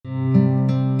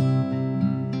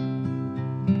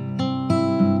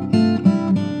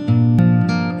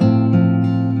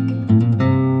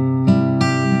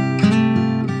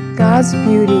God's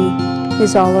beauty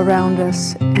is all around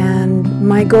us, and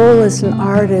my goal as an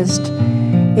artist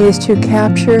is to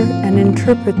capture and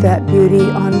interpret that beauty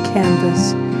on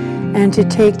canvas and to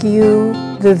take you,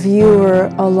 the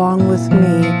viewer, along with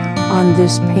me on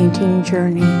this painting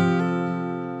journey.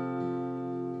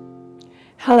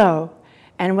 Hello,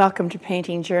 and welcome to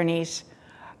Painting Journeys.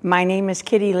 My name is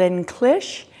Lynne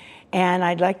Klich, and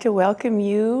I'd like to welcome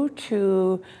you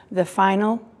to the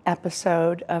final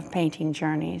episode of Painting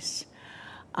Journeys.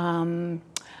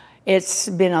 It's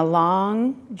been a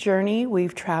long journey.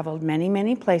 We've traveled many,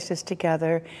 many places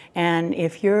together, and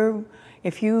if you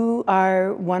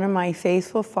are one of my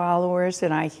faithful followers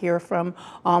that I hear from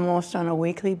almost on a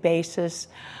weekly basis,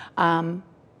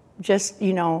 just,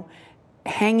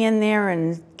 hang in there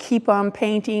and keep on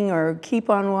painting or keep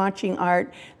on watching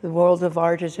art. The world of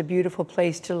art is a beautiful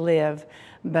place to live,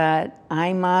 but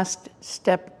I must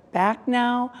step back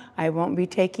now. I won't be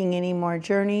taking any more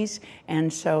journeys,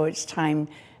 and so it's time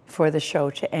for the show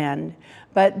to end.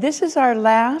 But this is our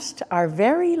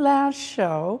very last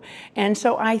show, and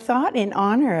so I thought in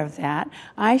honor of that,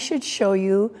 I should show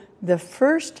you the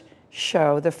first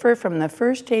show, from the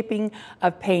first taping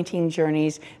of Painting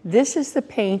Journeys. This is the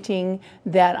painting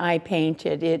that I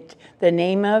painted. The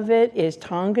name of it is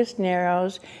Tongass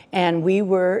Narrows, and we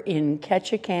were in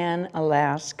Ketchikan,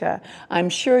 Alaska. I'm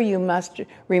sure you must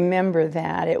remember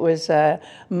that. It was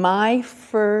my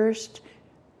first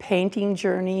Painting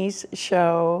Journeys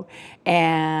show,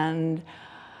 and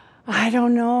I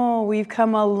don't know, we've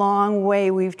come a long way.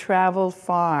 We've traveled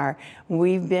far.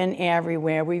 We've been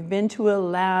everywhere. We've been to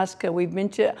Alaska. We've been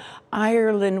to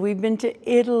Ireland. We've been to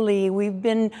Italy. We've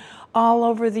been all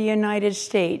over the United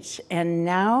States. And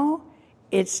now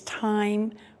it's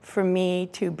time for me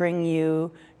to bring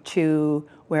you to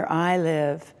where I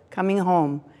live, coming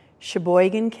home,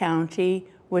 Sheboygan County,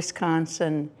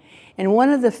 Wisconsin. And one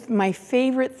of my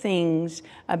favorite things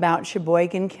about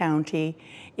Sheboygan County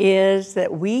is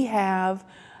that we have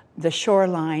the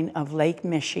shoreline of Lake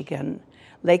Michigan.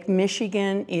 Lake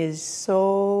Michigan is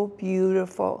so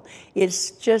beautiful.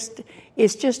 It's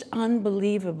just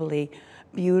unbelievably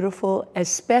beautiful,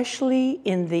 especially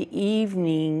in the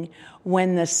evening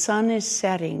when the sun is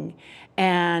setting.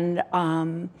 And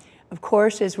of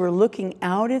course, as we're looking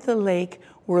out at the lake,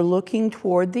 we're looking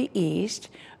toward the east,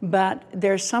 but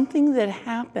there's something that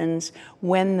happens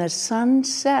when the sun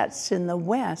sets in the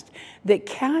west that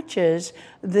catches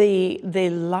the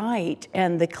light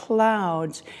and the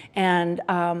clouds, and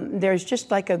there's just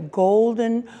like a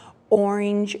golden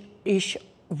orange-ish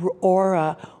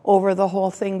aura over the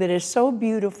whole thing that is so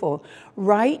beautiful.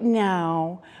 Right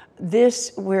now,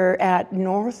 we're at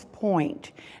North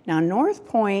Point. Now, North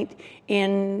Point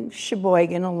in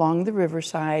Sheboygan along the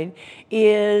riverside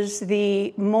is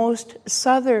the most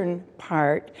southern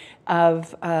part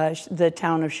of the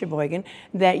town of Sheboygan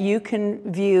that you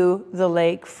can view the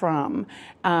lake from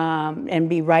and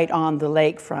be right on the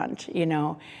lakefront,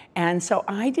 And so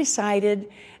I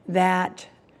decided that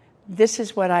this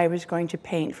is what I was going to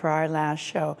paint for our last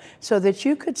show so that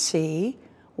you could see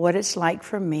what it's like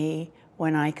for me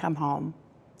when I come home,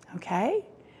 okay?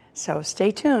 So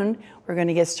stay tuned. We're going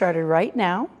to get started right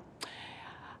now.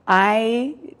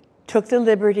 I took the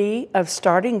liberty of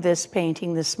starting this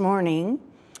painting this morning,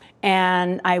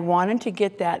 and I wanted to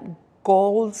get that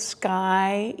gold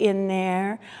sky in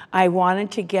there. I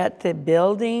wanted to get the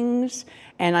buildings,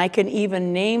 and I can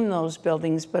even name those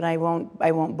buildings, but I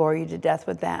won't bore you to death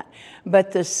with that.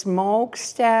 But the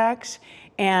smokestacks,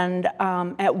 and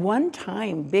at one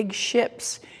time, big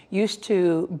ships used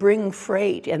to bring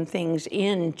freight and things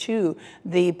into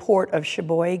the port of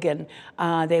Sheboygan.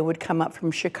 They would come up from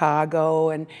Chicago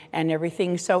and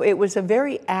everything. So it was a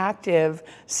very active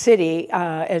city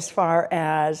as far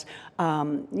as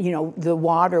the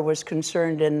water was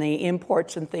concerned and the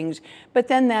imports and things. But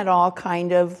then that all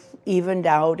kind of evened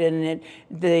out, and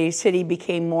the city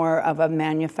became more of a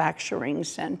manufacturing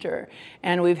center.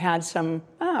 And we've had some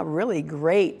really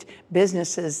great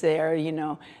businesses there,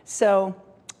 So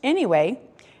anyway,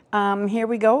 here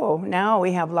we go. Now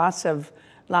we have lots of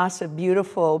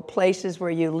beautiful places where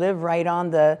you live right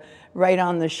on the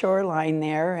shoreline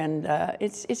there, and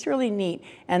it's really neat.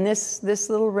 And this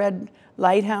little red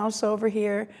lighthouse over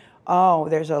here,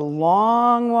 there's a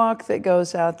long walk that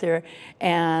goes out there,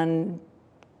 and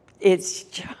it's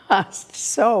just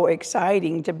so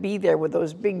exciting to be there with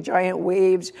those big giant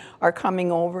waves are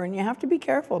coming over, and you have to be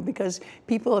careful because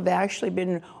people have actually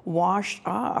been washed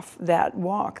off that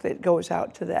walk that goes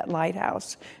out to that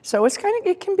lighthouse. So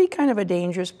it can be kind of a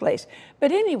dangerous place.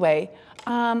 But anyway,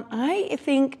 I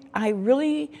think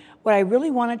what I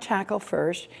really want to tackle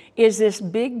first is this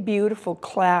big, beautiful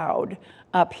cloud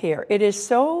up here. It is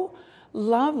so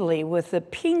lovely with the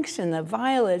pinks and the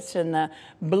violets and the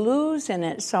blues in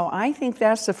it. So I think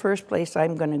that's the first place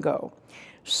I'm going to go.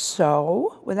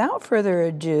 So without further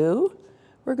ado,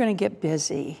 we're going to get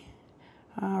busy.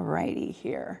 All righty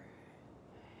here.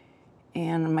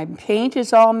 And my paint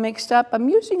is all mixed up. I'm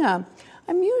using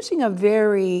a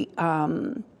very,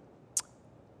 I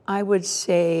would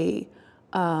say,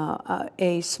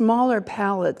 a smaller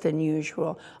palette than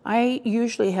usual. I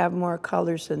usually have more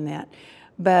colors than that,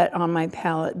 but on my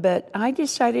palette. But I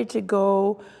decided to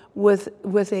go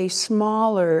with a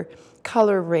smaller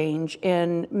color range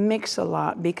and mix a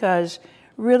lot because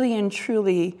really and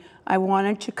truly I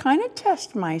wanted to kind of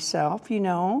test myself, you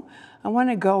know. I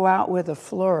want to go out with a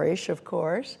flourish, of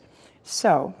course.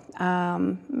 So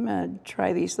I'm going to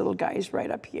try these little guys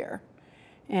right up here.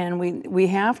 And we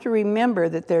have to remember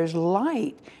that there's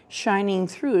light shining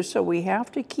through, so we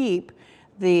have to keep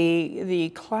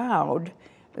the cloud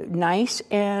nice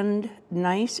and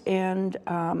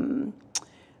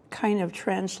kind of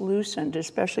translucent,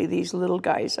 especially these little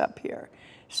guys up here.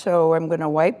 So I'm going to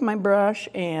wipe my brush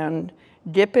and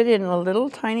dip it in a little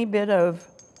tiny bit of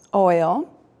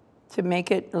oil to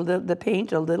make it the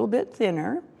paint a little bit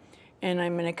thinner. And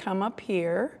I'm going to come up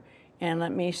here. And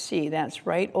let me see, that's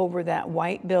right over that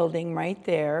white building right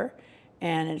there.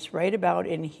 And it's right about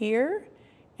in here.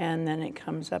 And then it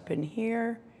comes up in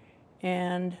here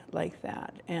and like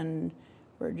that. And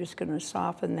we're just going to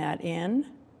soften that in.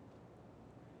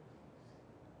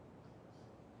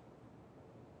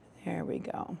 There we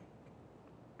go.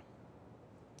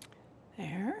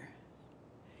 There.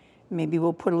 Maybe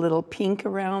we'll put a little pink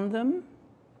around them.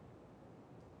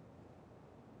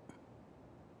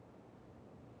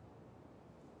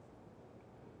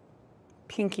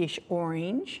 Pinkish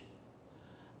orange.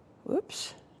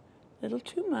 Whoops, a little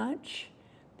too much.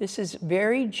 This is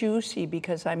very juicy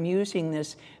because I'm using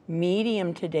this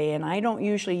medium today, and I don't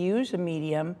usually use a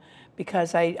medium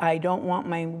because I don't want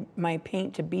my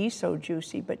paint to be so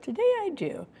juicy, but today I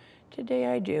do. Today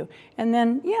I do. And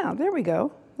then, yeah, there we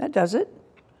go. That does it.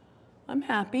 I'm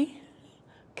happy.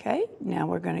 Okay, now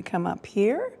we're going to come up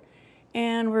here,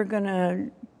 and we're going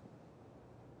to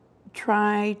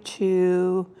try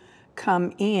to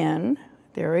come in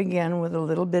there again with a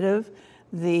little bit of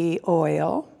the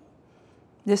oil.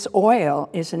 This oil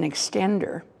is an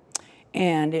extender,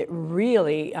 and it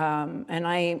really, and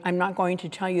I'm not going to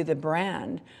tell you the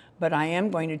brand, but I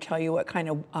am going to tell you what kind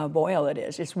of oil it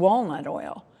is. It's walnut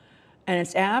oil, and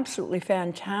it's absolutely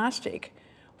fantastic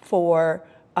for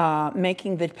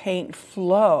making the paint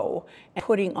flow and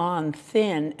putting on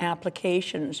thin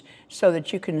applications so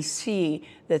that you can see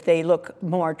that they look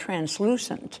more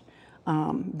translucent.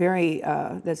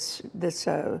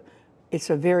 It's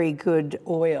a very good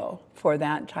oil for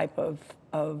that type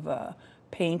of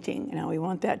painting. Now we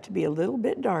want that to be a little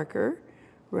bit darker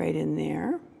right in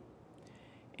there.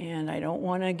 And I don't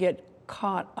want to get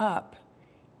caught up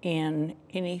in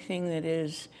anything that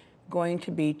is going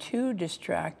to be too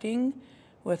distracting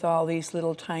with all these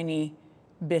little tiny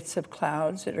bits of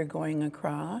clouds that are going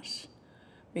across.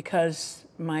 Because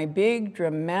my big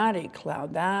dramatic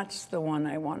cloud, that's the one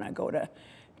I want to go to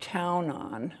town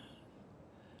on.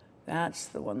 That's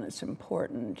the one that's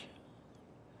important.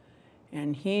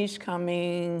 And he's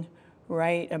coming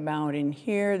right about in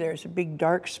here. There's a big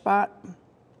dark spot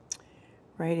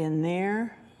right in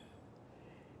there.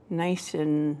 Nice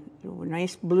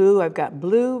blue. I've got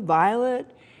blue, violet,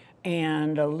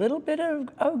 and a little bit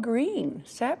of green,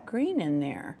 sap green in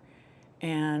there.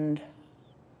 And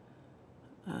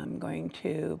I'm going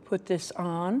to put this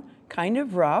on kind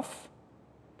of rough,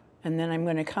 and then I'm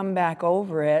going to come back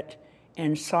over it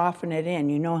and soften it in.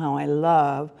 You know how I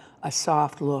love a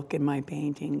soft look in my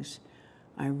paintings.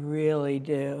 I really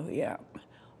do, yeah.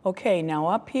 Okay, now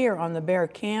up here on the bare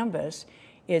canvas,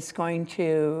 it's going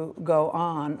to go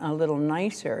on a little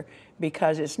nicer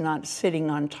because it's not sitting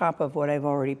on top of what I've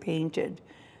already painted.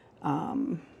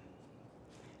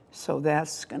 So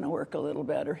that's going to work a little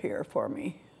better here for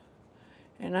me.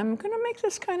 And I'm going to make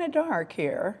this kind of dark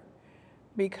here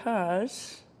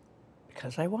because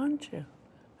I want to.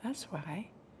 That's why.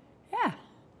 Yeah,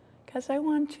 because I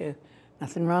want to.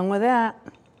 Nothing wrong with that.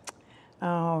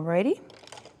 Alrighty.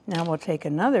 Now we'll take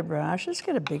another brush. Let's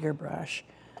get a bigger brush.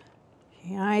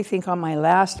 Yeah, I think on my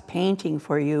last painting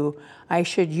for you, I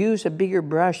should use a bigger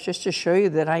brush just to show you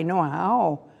that I know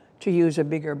how to use a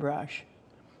bigger brush.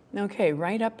 Okay,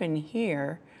 right up in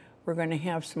here, we're going to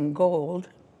have some gold.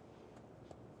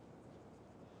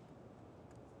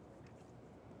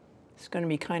 It's going to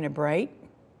be kind of bright.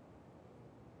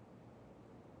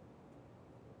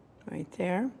 Right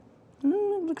there. It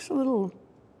looks a little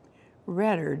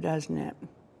redder, doesn't it?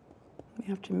 We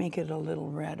have to make it a little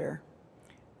redder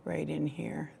right in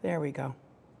here. There we go.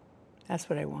 That's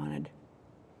what I wanted.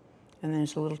 And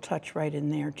there's a little touch right in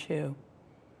there too.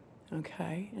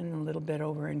 Okay, and a little bit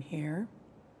over in here.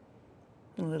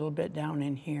 A little bit down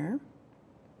in here.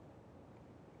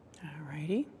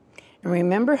 Alrighty. And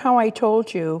remember how I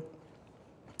told you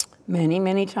many,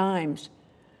 many times,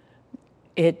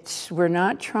 we're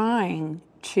not trying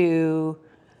to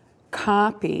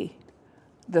copy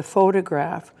the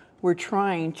photograph, we're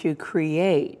trying to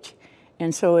create.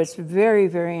 And so it's very,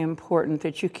 very important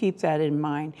that you keep that in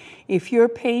mind. If your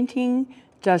painting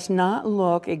does not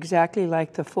look exactly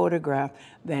like the photograph,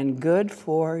 then good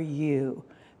for you,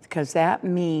 because that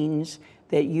means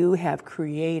that you have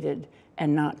created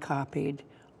and not copied.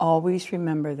 Always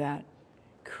remember that.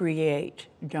 Create,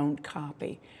 don't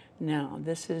copy. Now,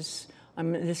 this is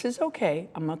okay.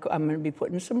 I'm going to be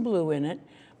putting some blue in it,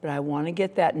 but I want to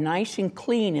get that nice and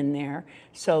clean in there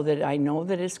so that I know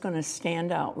that it's going to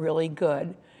stand out really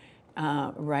good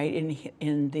right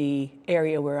in the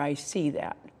area where I see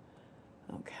that.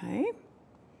 Okay,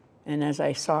 and as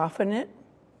I soften it,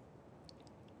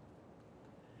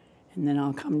 and then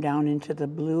I'll come down into the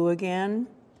blue again,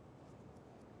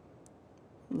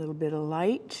 a little bit of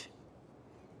light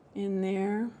in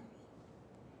there.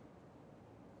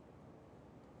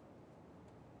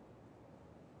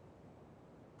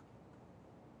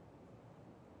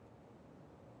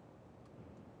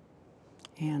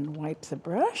 And wipe the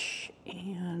brush,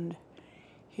 and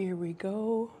here we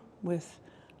go with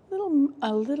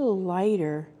a little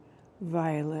lighter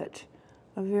violet,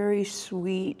 a very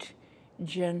sweet,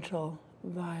 gentle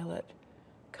violet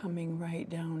coming right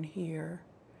down here.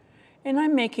 And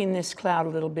I'm making this cloud a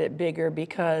little bit bigger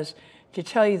because, to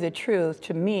tell you the truth,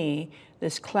 to me,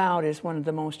 this cloud is one of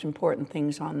the most important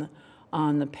things on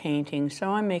the painting. So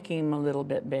I'm making them a little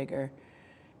bit bigger.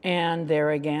 And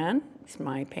there again, it's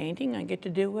my painting. I get to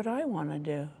do what I want to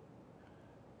do.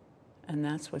 And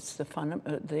that's what's the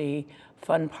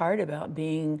fun part about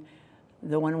being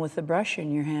the one with the brush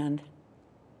in your hand.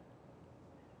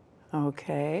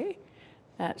 Okay,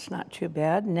 that's not too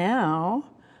bad. Now,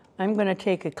 I'm going to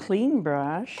take a clean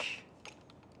brush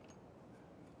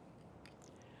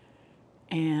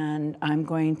and I'm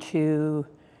going to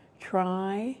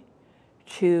try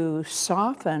to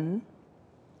soften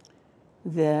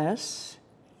this.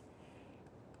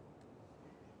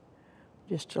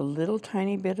 Just a little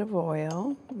tiny bit of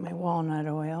oil, my walnut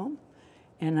oil,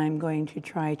 and I'm going to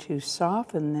try to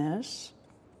soften this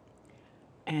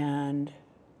and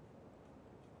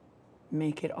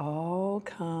make it all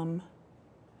come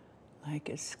like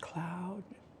it's cloud.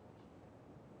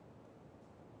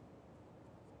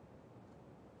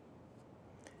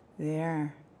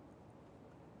 There.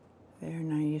 There,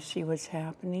 now you see what's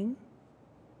happening?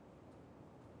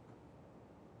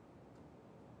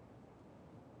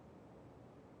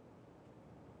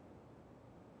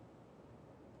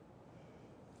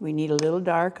 We need a little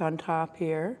dark on top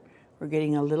here. We're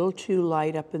getting a little too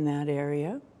light up in that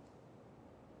area.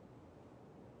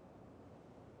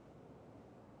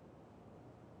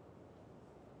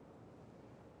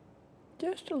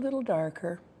 Just a little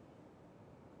darker.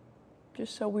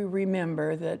 Just so we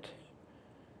remember that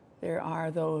there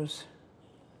are those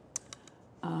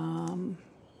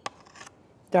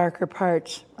darker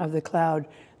parts of the cloud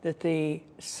that the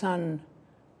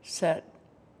sunset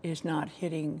is not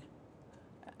hitting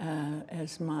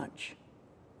as much.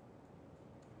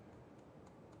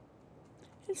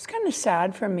 It's kind of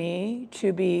sad for me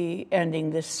to be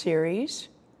ending this series.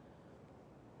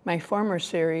 My former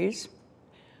series,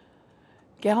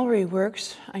 Gallery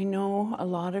Works, I know a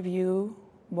lot of you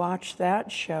watched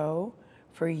that show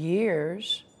for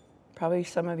years. Probably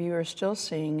some of you are still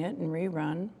seeing it in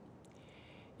rerun.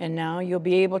 And now you'll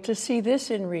be able to see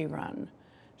this in rerun.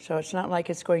 So it's not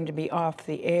like it's going to be off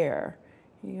the air.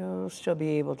 You'll still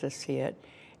be able to see it.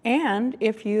 And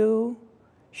if you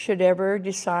should ever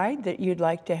decide that you'd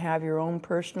like to have your own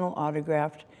personal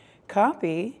autographed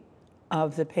copy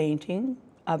of the painting,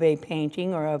 of a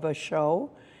painting or of a show,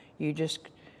 you just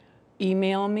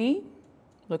email me,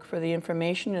 look for the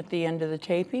information at the end of the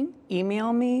taping,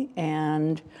 email me,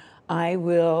 and I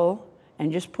will,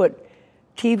 and just put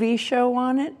TV show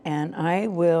on it, and I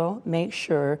will make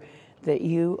sure that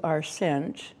you are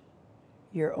sent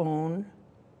your own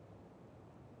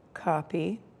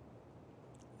copy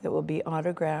that will be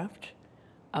autographed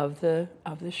of the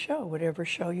show, whatever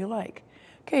show you like.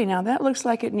 Okay, now that looks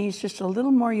like it needs just a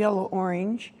little more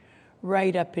yellow-orange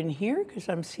right up in here because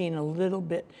I'm seeing a little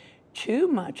bit too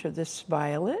much of this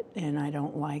violet, and I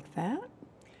don't like that.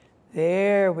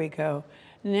 There we go.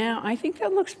 Now, I think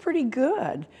that looks pretty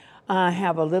good. I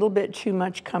have a little bit too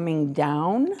much coming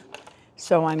down,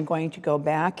 so I'm going to go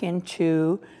back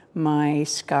into my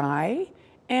sky,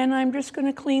 and I'm just going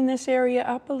to clean this area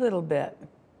up a little bit.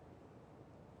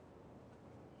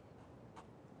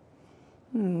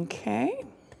 Okay,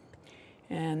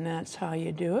 and that's how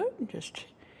you do it. Just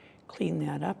clean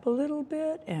that up a little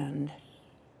bit, and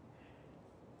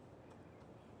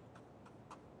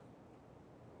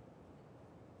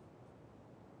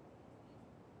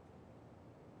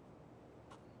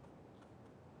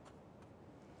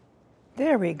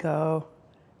there we go.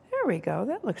 There we go.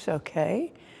 That looks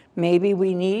okay. Maybe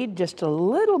we need just a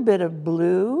little bit of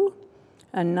blue,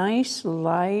 a nice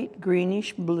light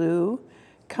greenish blue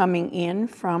coming in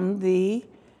from the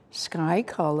sky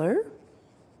color.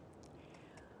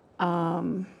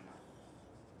 Yeah,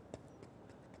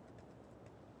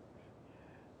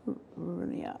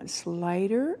 it's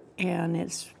lighter, and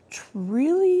it's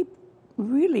really,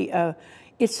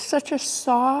 it's such a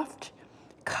soft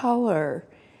color.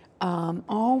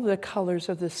 All the colors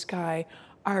of the sky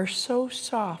are so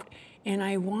soft, and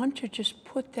I want to just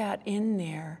put that in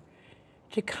there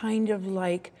to kind of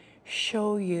like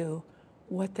show you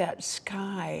what that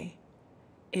sky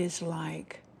is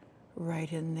like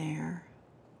right in there.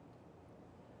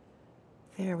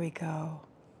 There we go.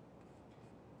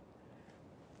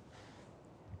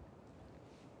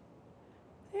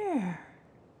 There.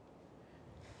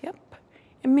 Yep.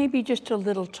 And maybe just a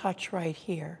little touch right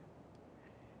here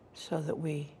so that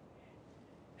we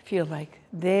feel like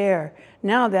there.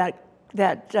 Now that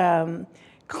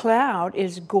cloud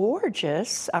is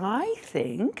gorgeous, I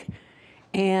think.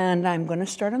 And I'm going to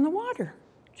start on the water,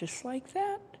 just like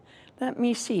that. Let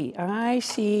me see. I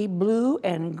see blue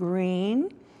and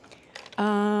green.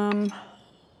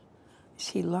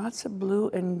 See lots of blue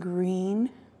and green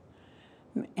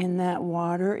in that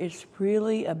water. It's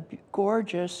really a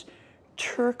gorgeous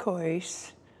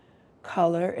turquoise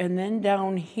color. And then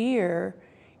down here,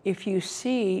 if you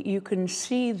see, you can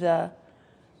see the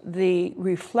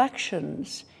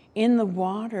reflections in the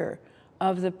water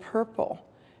of the purple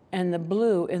and the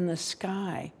blue in the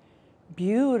sky.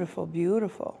 Beautiful,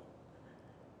 beautiful,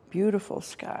 beautiful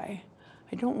sky.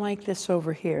 I don't like this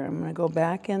over here. I'm gonna go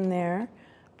back in there,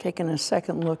 taking a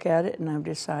second look at it, and I've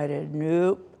decided,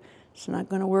 nope, it's not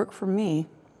gonna work for me.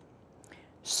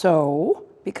 So,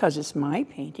 because it's my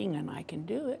painting and I can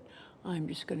do it, I'm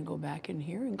just gonna go back in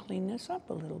here and clean this up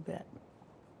a little bit.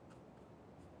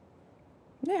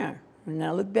 There, doesn't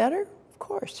that look better? Of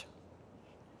course.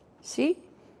 See?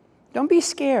 Don't be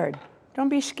scared. Don't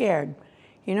be scared.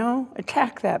 You know,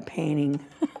 attack that painting.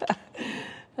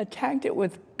 Attack it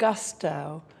with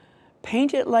gusto.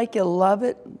 Paint it like you love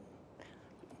it.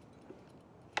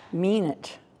 Mean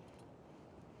it.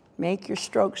 Make your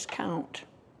strokes count.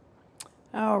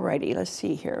 Alrighty, let's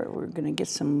see here. We're gonna get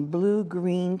some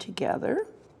blue-green together.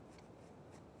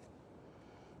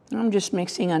 I'm just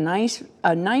mixing a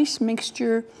nice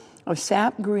mixture of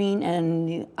sap green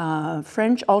and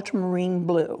French ultramarine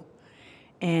blue.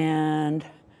 And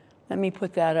let me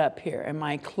put that up here. Am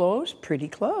I close? Pretty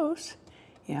close.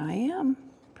 Yeah, I am.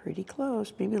 Pretty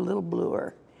close, maybe a little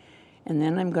bluer. And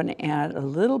then I'm going to add a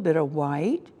little bit of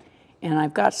white. And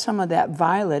I've got some of that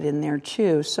violet in there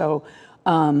too. So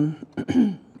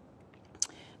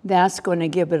that's going to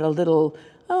give it a little,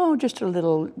 just a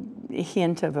little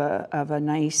hint of a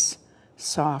nice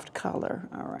soft color.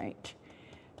 All right.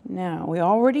 Now, we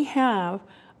already have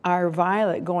our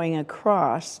violet going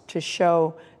across to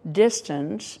show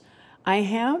distance. I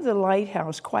have the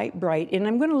lighthouse quite bright, and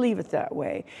I'm going to leave it that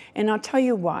way. And I'll tell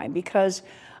you why. Because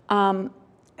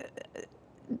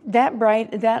that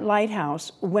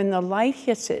lighthouse, when the light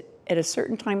hits it at a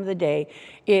certain time of the day,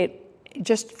 it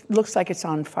just looks like it's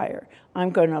on fire. I'm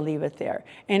going to leave it there.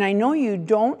 And I know you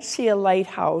don't see a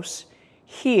lighthouse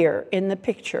here in the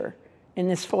picture, in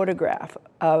this photograph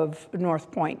of North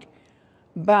Point,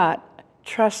 but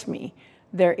trust me,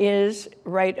 there is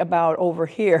right about over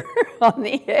here on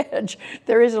the edge,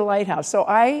 there is a lighthouse. So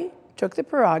I took the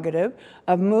prerogative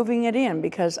of moving it in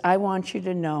because I want you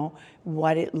to know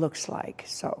what it looks like.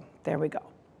 So there we go.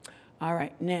 All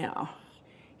right, now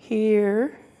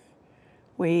here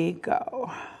we go.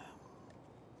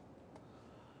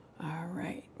 All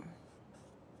right.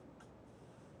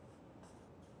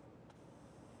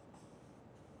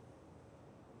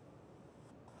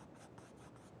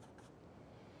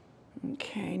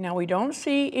 Okay, now we don't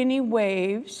see any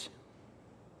waves.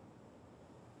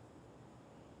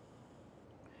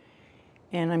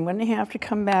 And I'm going to have to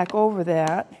come back over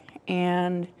that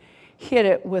and hit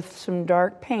it with some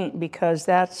dark paint because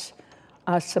that's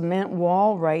a cement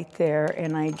wall right there,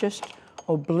 and I just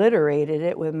obliterated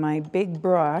it with my big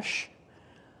brush.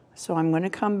 So I'm going to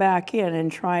come back in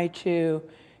and try to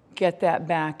get that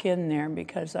back in there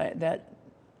because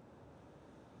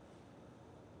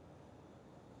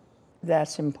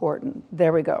that's important.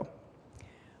 There we go.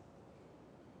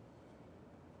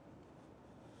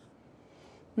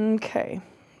 Okay.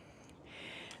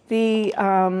 The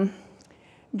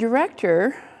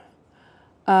director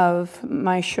of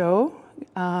my show,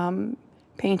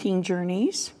 Painting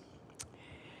Journeys,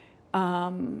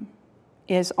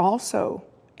 is also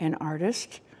an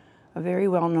artist, a very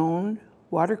well-known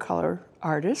watercolor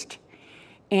artist.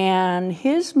 And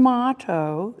his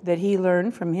motto that he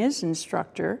learned from his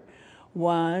instructor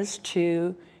was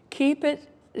to keep it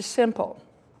simple.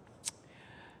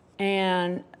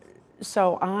 And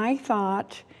so I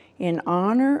thought, in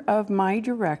honor of my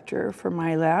director for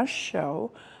my last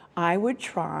show, I would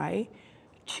try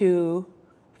to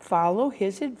follow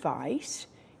his advice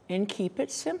and keep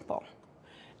it simple.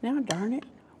 Now, darn it,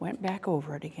 went back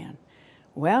over it again.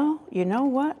 Well, you know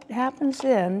what happens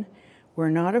then? We're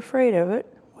not afraid of it.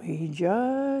 We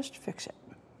just fix it.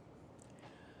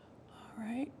 All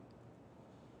right.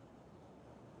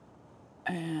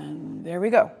 And there we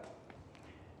go.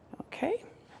 Okay.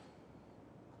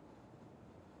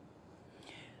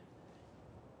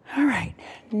 All right.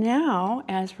 Now,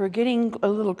 as we're getting a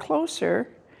little closer,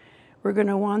 we're going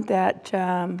to want that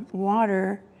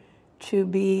water to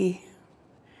be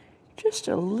just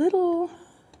a little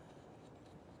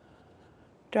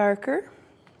darker.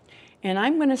 And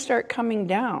I'm going to start coming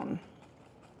down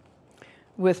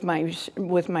with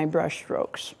my brush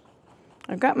strokes.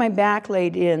 I've got my back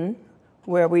laid in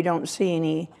where we don't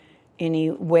see any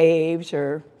waves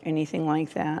or anything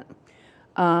like that.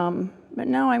 But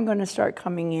now I'm going to start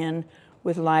coming in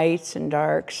with lights and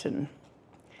darks and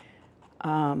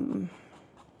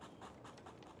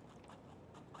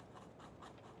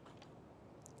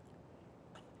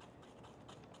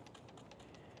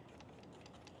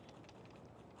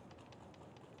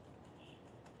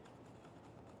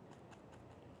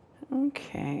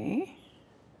okay.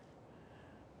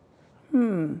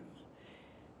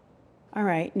 All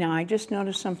right, now I just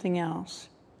noticed something else.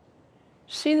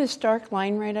 See this dark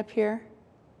line right up here?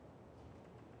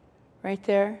 Right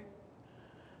there?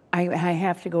 I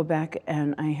have to go back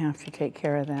and I have to take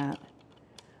care of that.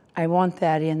 I want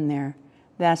that in there.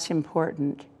 That's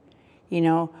important. You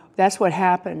know, that's what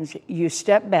happens. You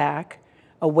step back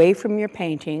away from your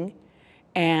painting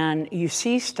and you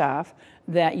see stuff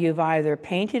that you've either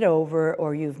painted over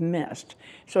or you've missed.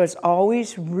 So it's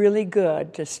always really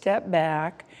good to step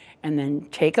back and then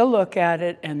take a look at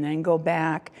it and then go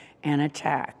back and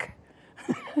attack.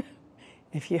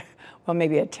 Well,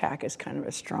 maybe attack is kind of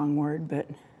a strong word, but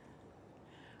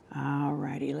all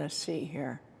righty, let's see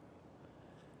here.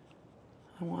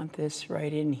 I want this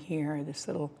right in here, this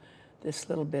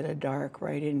little bit of dark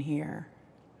right in here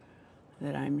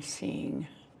that I'm seeing.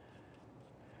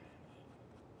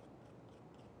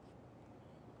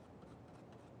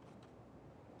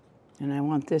 And I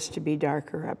want this to be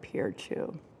darker up here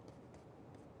too.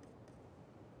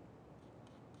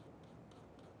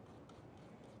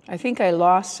 I think I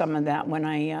lost some of that when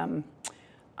I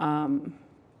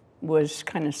was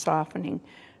kind of softening.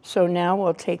 So now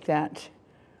we'll take that,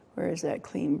 where is that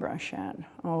clean brush at?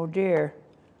 Oh dear.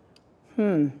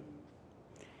 What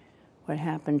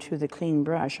happened to the clean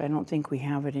brush? I don't think we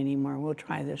have it anymore. We'll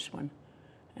try this one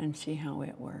and see how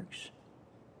it works.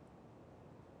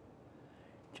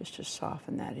 Just to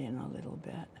soften that in a little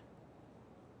bit.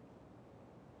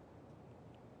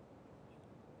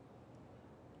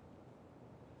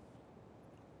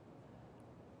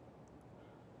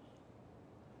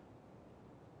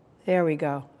 There we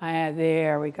go.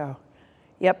 There we go.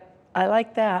 Yep, I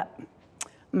like that.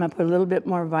 I'm going to put a little bit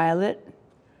more violet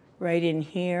right in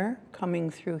here, coming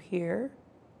through here.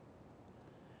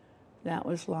 That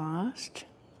was lost.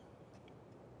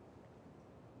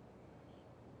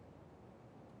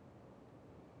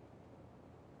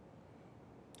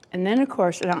 And then, of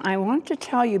course, I want to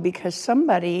tell you because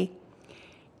somebody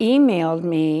emailed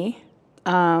me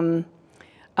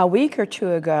a week or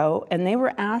two ago, and they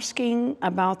were asking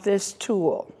about this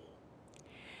tool.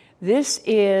 This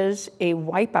is a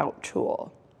wipeout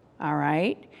tool, all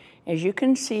right? As you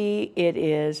can see, it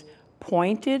is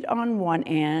pointed on one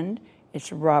end,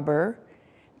 it's rubber.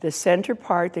 The center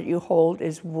part that you hold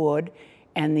is wood,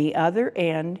 and the other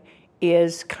end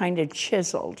is kind of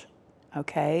chiseled,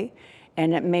 okay?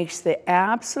 And it makes the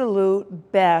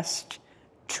absolute best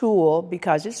tool,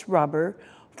 because it's rubber,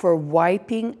 for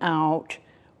wiping out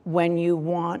when you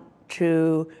want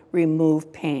to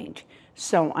remove paint.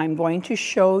 So I'm going to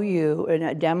show you in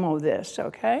a demo this,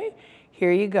 okay?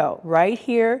 here you go. Right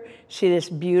here, see this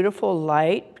beautiful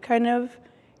light kind of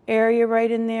area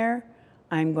right in there?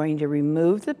 I'm going to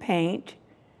remove the paint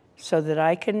so that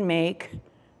I can make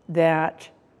that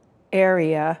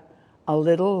area a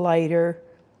little lighter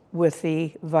with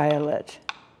the violet.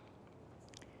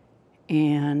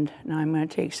 And now I'm going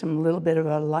to take some little bit of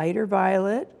a lighter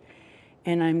violet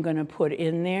and I'm going to put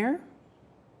in there.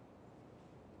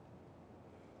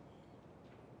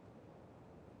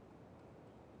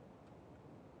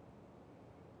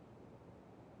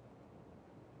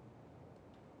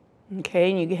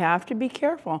 Okay, and you have to be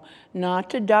careful not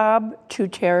to daub too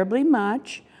terribly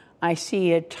much. I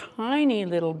see a tiny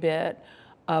little bit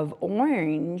of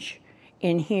orange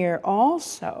in here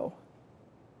also.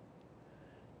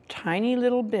 Tiny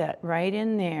little bit right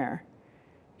in there.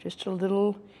 Just a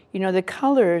little, you know, the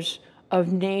colors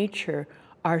of nature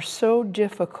are so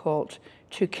difficult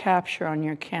to capture on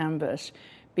your canvas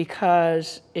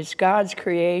because it's God's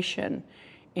creation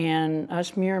and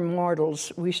us mere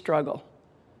mortals, we struggle.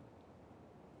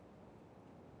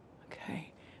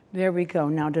 There we go.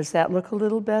 Now, does that look a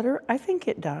little better? I think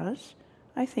it does.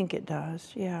 I think it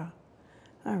does, yeah.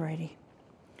 All righty.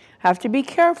 Have to be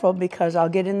careful because I'll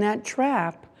get in that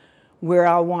trap where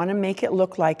I'll want to make it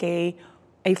look like a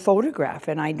photograph,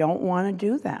 and I don't want to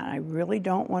do that. I really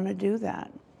don't want to do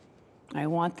that. I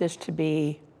want this to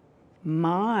be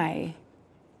my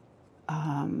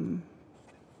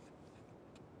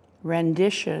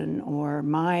rendition or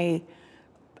my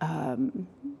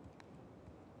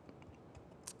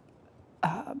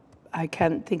I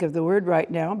can't think of the word right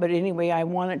now, but anyway, I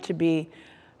want it to be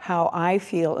how I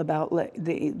feel about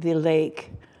the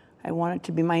lake. I want it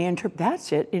to be my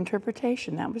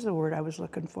interpretation. That was the word I was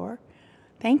looking for.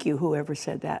 Thank you, whoever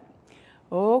said that.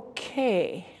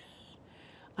 Okay.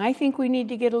 I think we need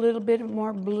to get a little bit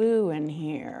more blue in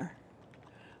here.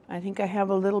 I think I have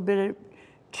a little bit of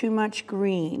too much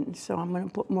green, so I'm going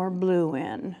to put more blue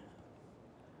in.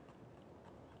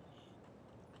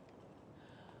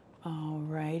 All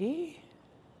righty.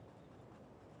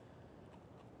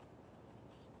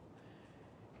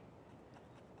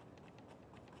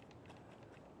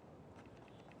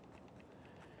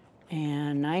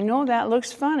 And I know that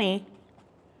looks funny,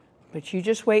 but you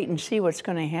just wait and see what's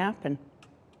going to happen.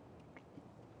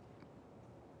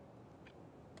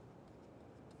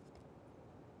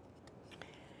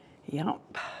 Yep,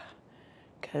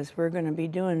 because we're going to be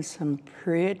doing some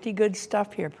pretty good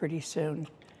stuff here pretty soon.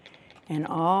 And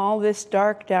all this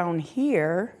dark down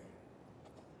here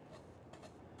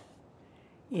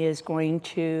is going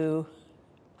to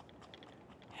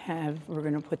we're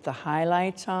going to put the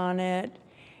highlights on it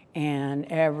and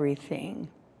everything.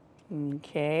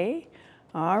 Okay?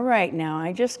 All right, now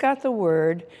I just got the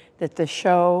word that the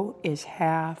show is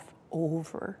half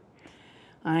over.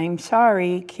 I'm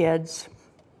sorry, kids.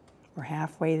 We're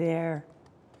halfway there.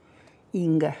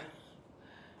 Inga.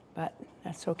 But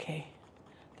that's okay.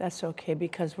 That's okay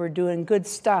because we're doing good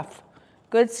stuff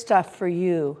for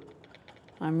you.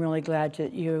 I'm really glad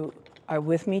that you are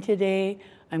with me today.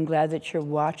 I'm glad that you're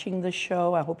watching the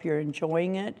show. I hope you're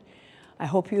enjoying it. I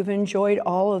hope you've enjoyed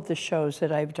all of the shows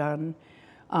that I've done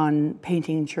on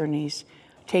painting journeys,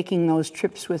 taking those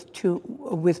trips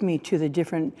with me to the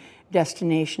different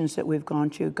destinations that we've gone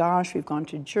to. Gosh, we've gone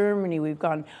to Germany, we've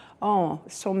gone,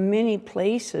 so many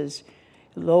places,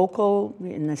 local,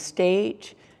 in the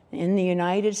state, in the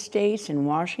United States, in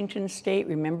Washington State.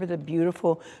 Remember the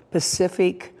beautiful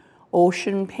Pacific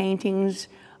Ocean paintings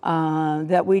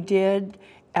that we did?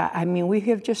 I mean, we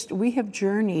have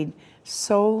journeyed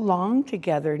so long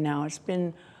together now.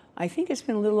 I think it's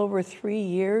been a little over 3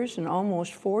 years and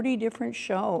almost 40 different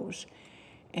shows.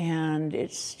 And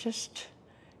it's just,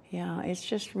 yeah, it's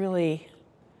just really,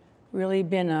 really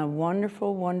been a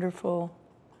wonderful, wonderful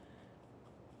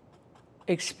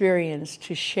experience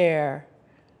to share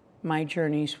my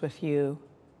journeys with you.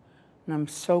 And I'm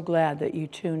so glad that you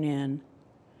tune in.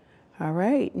 All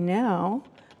right, now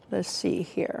let's see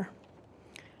here.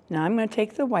 Now I'm going to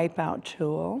take the wipeout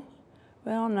tool.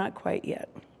 Well, not quite yet.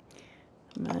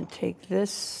 I'm going to take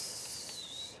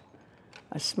this,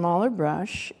 a smaller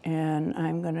brush, and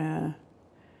I'm going to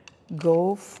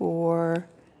go for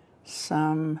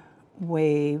some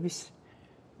waves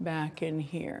back in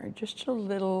here. Just a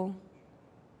little.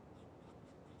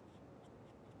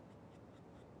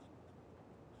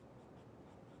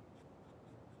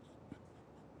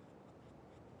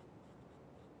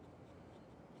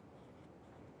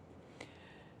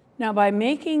 Now, by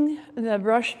making the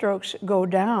brush strokes go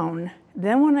down,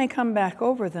 then when I come back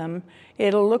over them,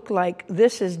 it'll look like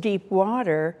this is deep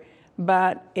water,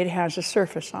 but it has a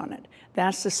surface on it.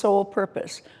 That's the sole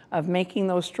purpose of making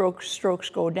those strokes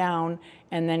go down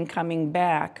and then coming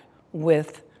back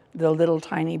with the little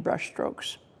tiny brush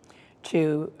strokes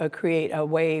to create a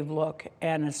wave look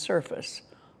and a surface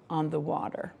on the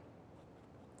water.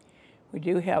 We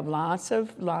do have lots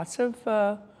of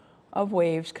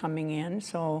waves coming in,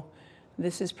 so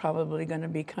this is probably going to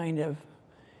be kind of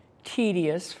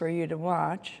tedious for you to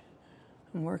watch.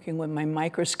 I'm working with my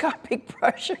microscopic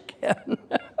brush again.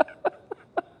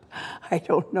 I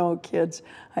don't know, kids.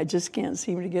 I just can't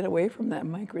seem to get away from that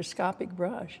microscopic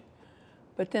brush.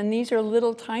 But then these are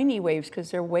little tiny waves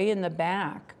because they're way in the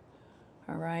back,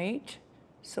 all right?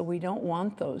 So we don't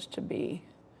want those to be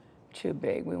too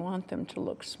big. We want them to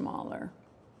look smaller.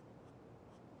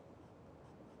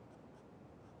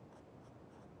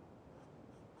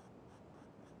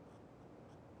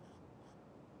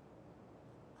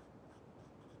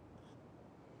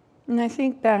 And I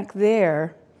think back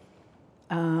there,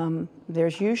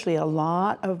 there's usually a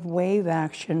lot of wave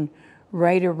action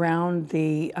right around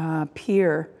the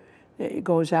pier that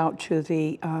goes out to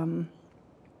the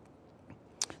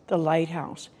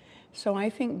lighthouse. So I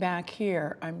think back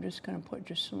here, I'm just going to put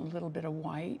just a little bit of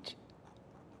white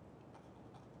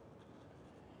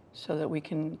so that we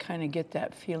can kind of get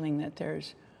that feeling that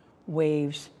there's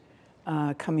waves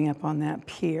coming up on that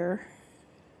pier.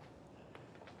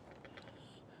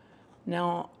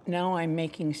 Now I'm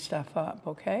making stuff up,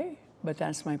 okay? But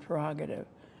that's my prerogative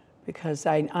because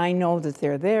I know that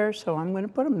they're there, so I'm going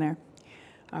to put them there.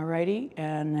 Alrighty,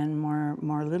 and then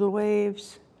more little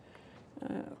waves.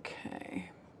 Okay.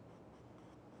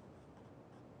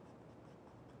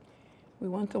 We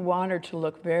want the water to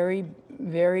look very,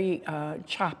 very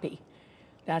choppy.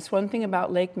 That's one thing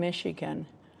about Lake Michigan.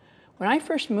 When I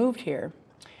first moved here,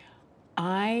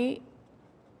 I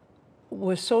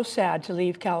was so sad to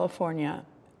leave California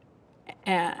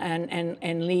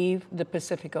and leave the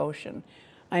Pacific Ocean.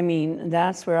 I mean,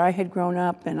 that's where I had grown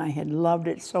up and I had loved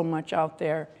it so much out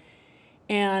there.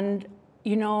 And,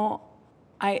 you know,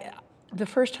 the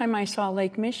first time I saw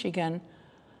Lake Michigan,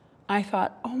 I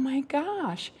thought, oh my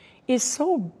gosh, it's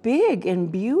so big and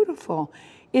beautiful.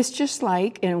 It's just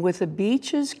like, and with the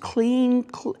beaches, clean,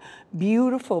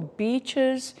 beautiful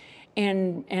beaches,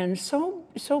 and so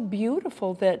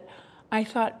beautiful that I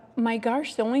thought, my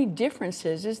gosh, the only difference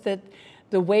is that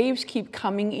the waves keep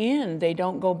coming in. They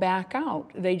don't go back out.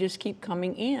 They just keep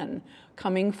coming in,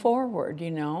 coming forward,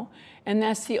 you know? And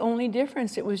that's the only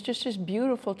difference. It was just as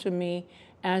beautiful to me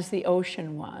as the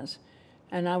ocean was.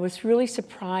 And I was really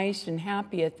surprised and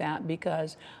happy at that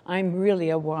because I'm really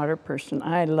a water person.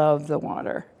 I love the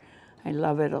water. I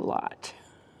love it a lot.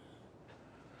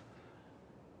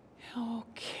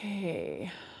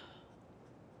 Okay.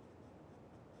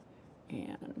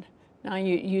 And now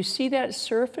you see that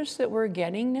surface that we're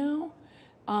getting now?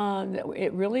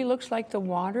 It really looks like the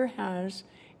water has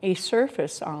a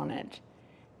surface on it.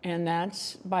 And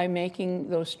that's by making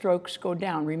those strokes go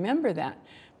down. Remember that.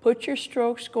 Put your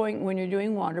strokes going, when you're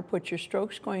doing water, put your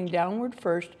strokes going downward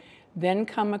first, then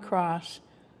come across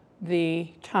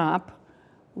the top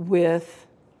with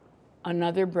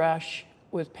another brush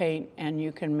with paint, and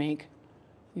you can make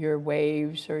your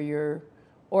waves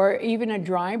or even a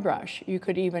dry brush. You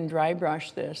could even dry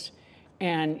brush this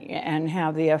and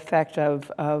have the effect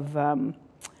of the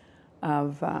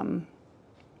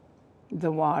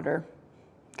water.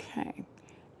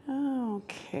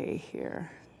 Okay,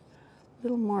 here. A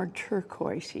little more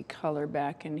turquoisey color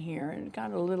back in here, and it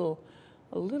got a little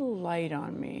light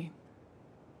on me.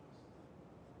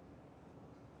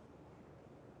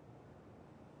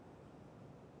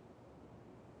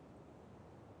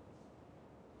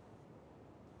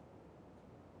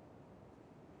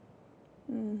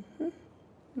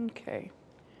 Okay,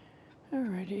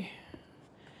 alrighty.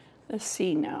 Let's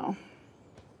see now.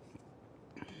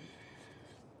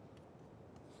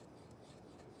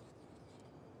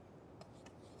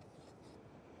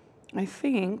 I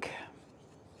think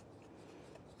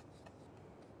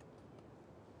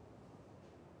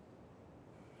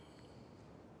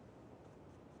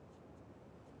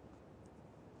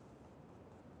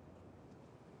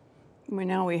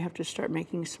now we have to start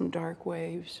making some dark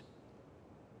waves.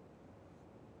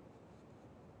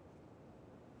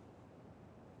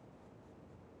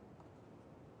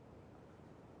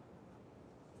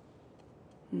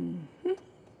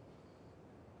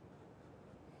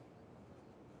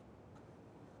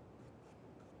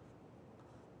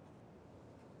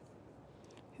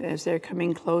 As they're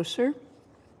coming closer.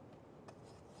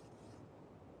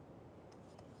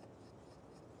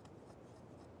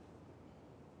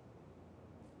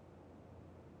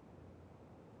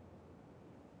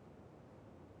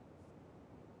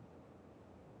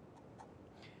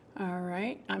 All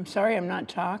right, I'm sorry I'm not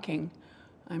talking.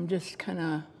 I'm just kind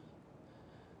of,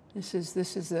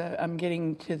 I'm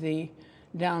getting to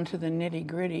down to the nitty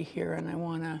gritty here, and I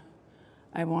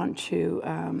want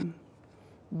to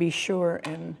be sure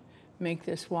and make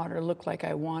this water look like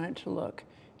I want it to look.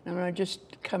 And I'm gonna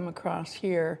just come across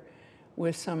here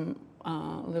with some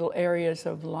little areas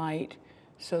of light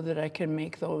so that I can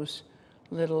make those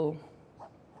little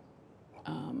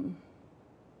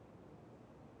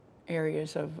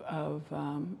areas of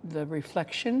the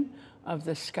reflection of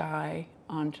the sky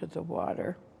onto the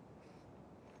water.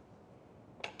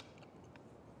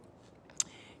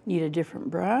 Need a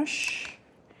different brush.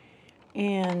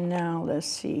 And now let's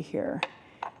see here.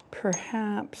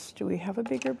 Perhaps, do we have a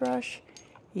bigger brush?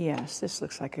 Yes, this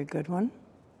looks like a good one.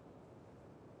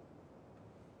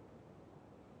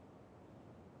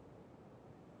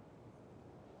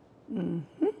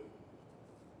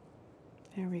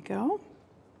 There we go.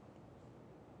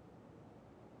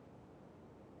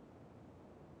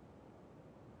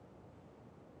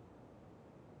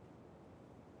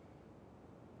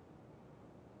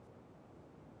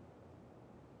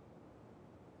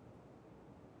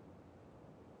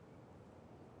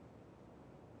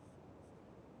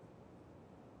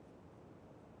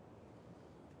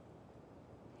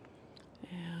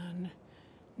 And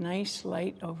nice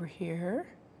light over here.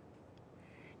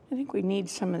 I think we need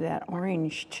some of that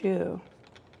orange too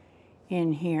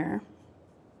in here.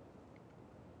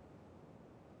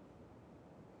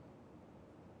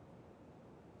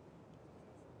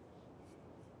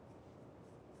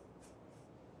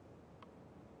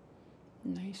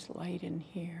 Nice light in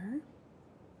here.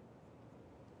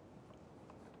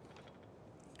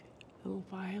 A little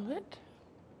violet.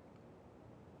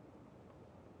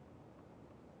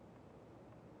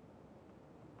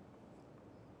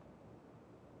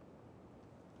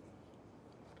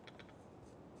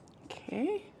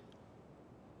 Okay.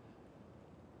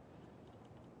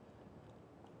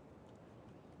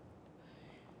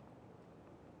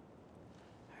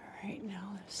 All right,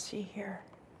 now let's see here.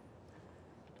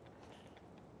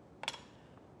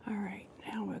 All right,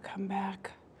 now we'll come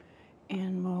back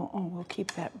and we'll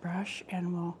keep that brush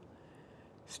and we'll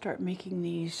start making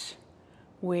these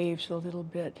waves a little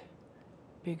bit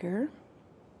bigger.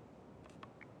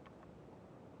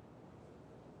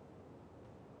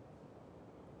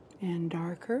 And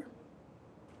darker.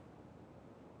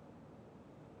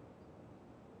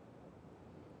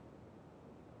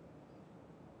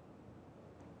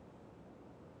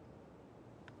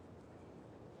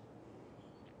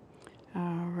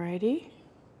 Alrighty.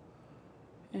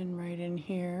 And right in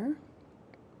here.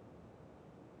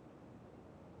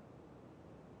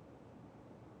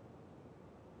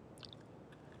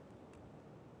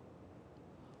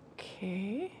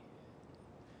 Okay.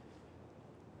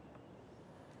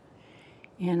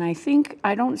 And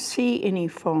I don't see any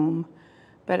foam,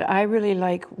 but I really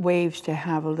like waves to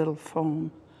have a little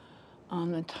foam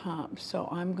on the top. So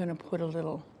I'm going to put a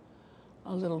little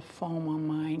foam on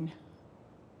mine.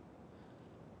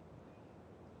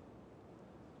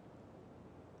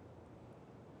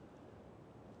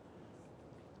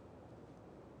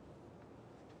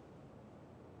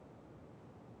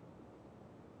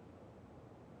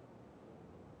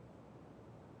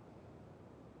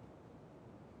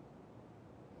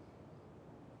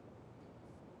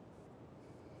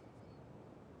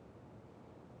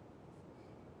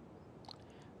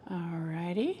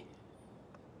 Alrighty.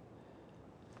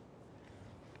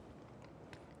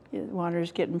 The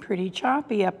water's getting pretty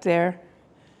choppy up there,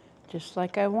 just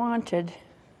like I wanted.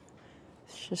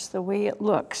 It's just the way it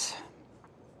looks.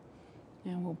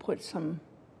 And we'll put some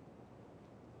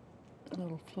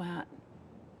little flat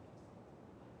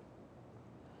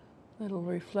little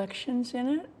reflections in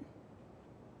it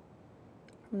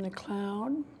from the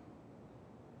cloud.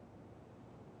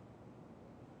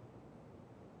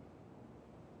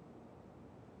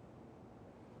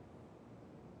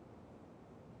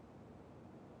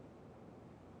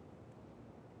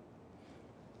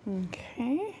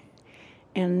 Okay,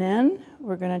 and then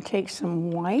we're going to take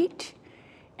some white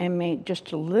and make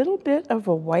just a little bit of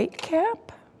a white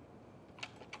cap.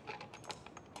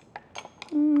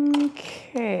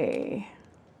 Okay.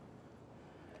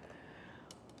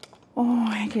 Oh,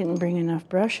 I didn't bring enough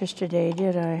brushes today,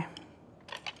 did I?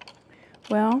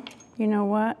 Well, you know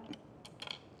what?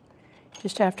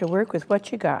 Just have to work with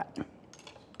what you got.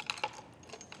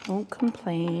 Don't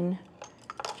complain,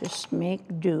 just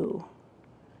make do.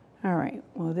 All right,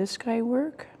 will this guy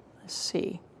work? Let's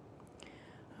see.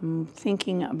 I'm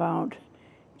thinking about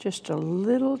just a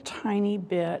little tiny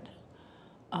bit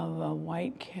of a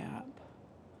white cap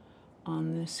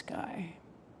on this guy.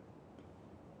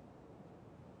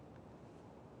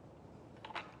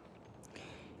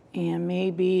 And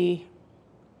maybe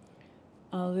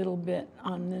a little bit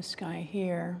on this guy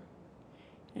here.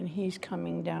 And he's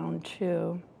coming down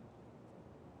too.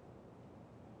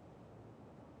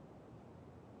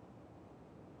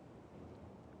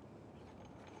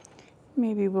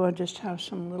 Maybe we'll just have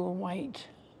some little white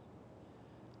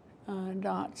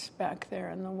dots back there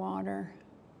in the water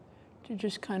to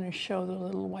just kind of show the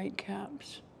little white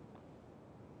caps.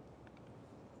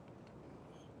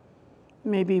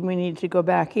 Maybe we need to go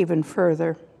back even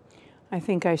further. I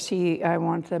think I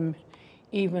want them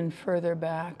even further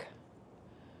back.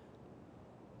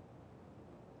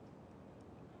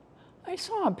 I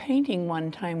saw a painting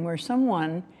one time where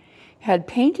someone had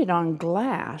painted on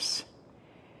glass.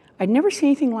 I'd never seen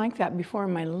anything like that before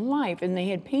in my life, and they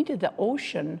had painted the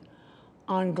ocean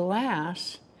on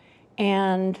glass,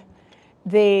 and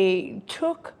they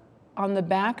took on the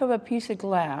back of a piece of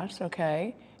glass,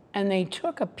 okay, and they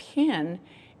took a pin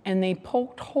and they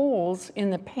poked holes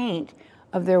in the paint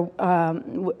of their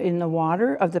in the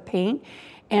water of the paint,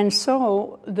 and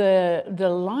so the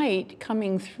light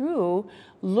coming through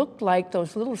looked like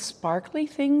those little sparkly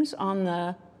things on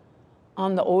the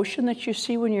ocean that you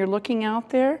see when you're looking out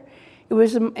there. It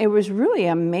was really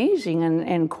amazing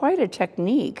and quite a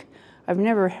technique. I've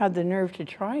never had the nerve to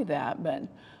try that, but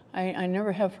I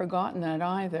never have forgotten that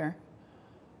either.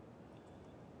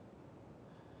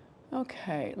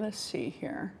 Okay, let's see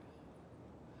here.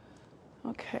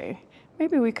 Okay,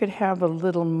 maybe we could have a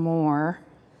little more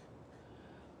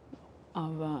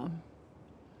of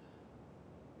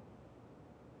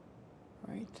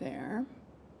right there.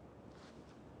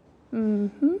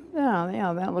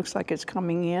 Yeah, that looks like it's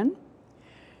coming in.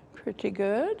 Pretty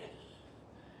good.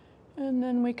 And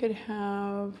then we could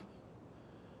have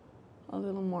a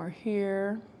little more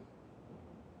here.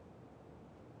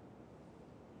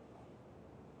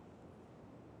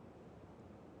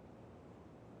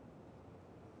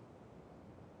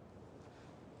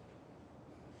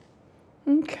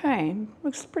 Okay,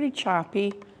 looks pretty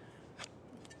choppy.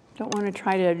 Don't want to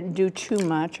try to do too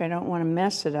much. I don't want to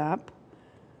mess it up.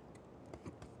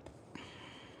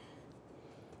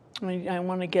 I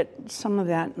want to get some of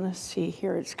that. Let's see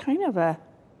here. It's kind of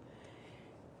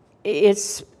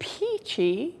it's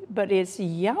peachy, but it's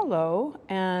yellow,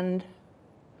 and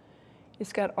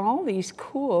it's got all these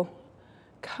cool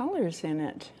colors in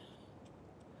it.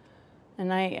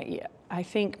 And I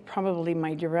think probably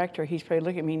my director, he's probably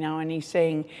looking at me now and he's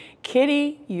saying,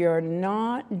 Kitty, you're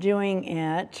not doing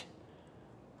it.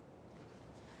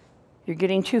 You're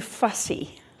getting too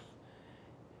fussy.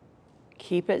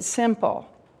 Keep it simple.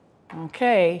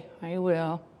 Okay, I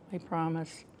will, I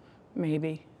promise.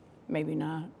 Maybe, maybe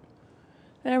not.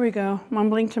 There we go,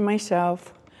 mumbling to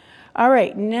myself. All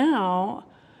right, now,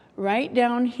 right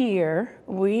down here,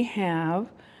 we have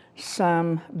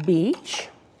some beach.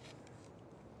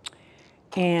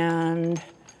 And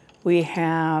we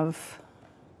have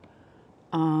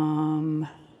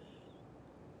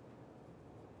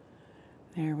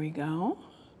there we go.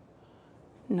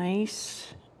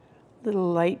 Nice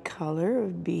little light color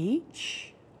of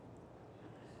beach.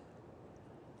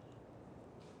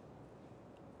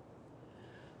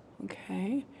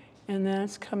 Okay, and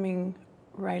that's coming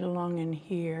right along in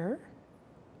here.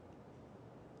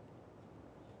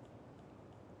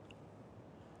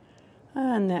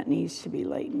 And that needs to be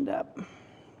lightened up.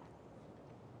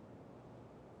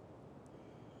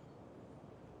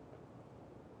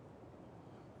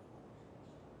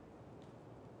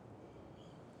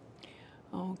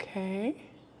 Okay,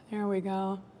 there we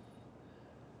go.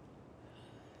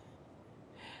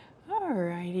 All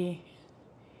righty,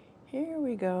 here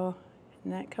we go.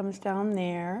 And that comes down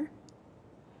there.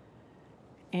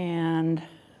 And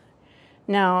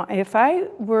now if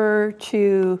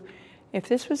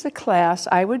this was a class,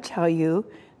 I would tell you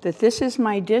that this is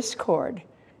my discord,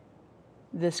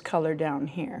 this color down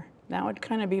here. That would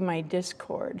kind of be my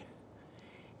discord.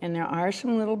 And there are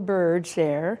some little birds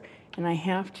there, and I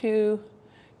have to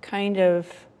kind of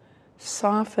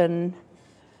soften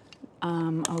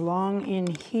along in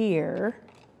here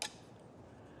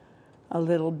a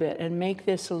little bit and make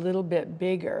this a little bit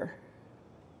bigger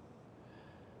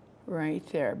right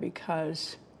there,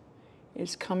 because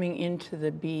it's coming into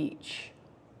the beach.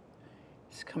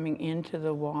 It's coming into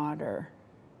the water.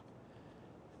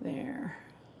 There.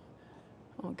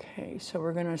 Okay, so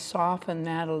we're going to soften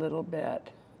that a little bit.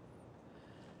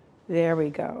 There we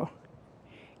go.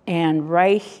 And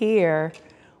right here,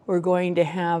 we're going to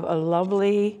have a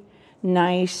lovely,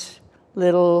 nice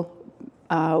little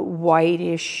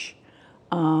whitish,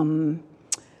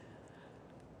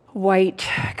 white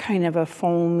kind of a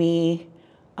foamy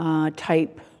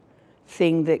type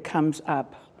thing that comes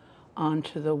up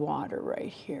onto the water right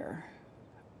here.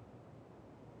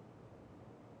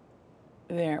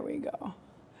 There we go.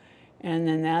 And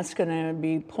then that's going to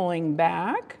be pulling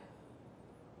back,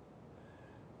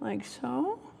 like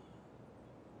so.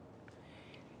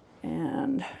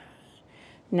 And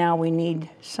now we need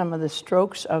some of the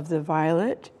strokes of the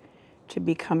violet to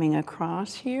be coming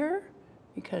across here,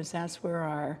 because that's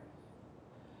where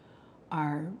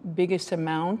our biggest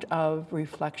amount of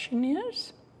reflection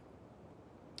is.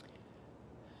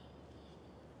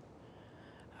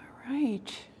 All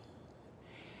right.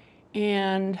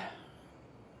 And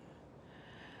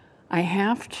I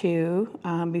have to,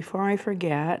 before I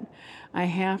forget, I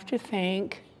have to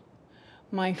thank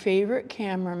my favorite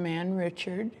cameraman,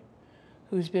 Richard,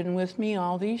 who's been with me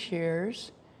all these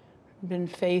years, been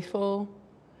faithful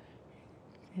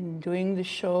in doing the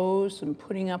shows and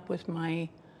putting up with my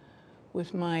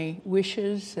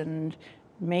wishes and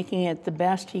making it the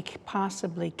best he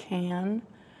possibly can.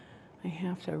 I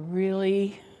have to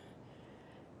really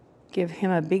give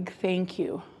him a big thank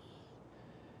you,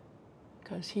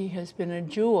 because he has been a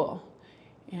jewel.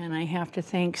 And I have to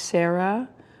thank Sarah,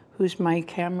 who's my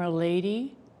camera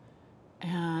lady,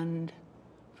 and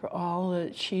for all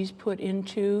that she's put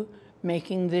into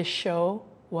making this show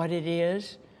what it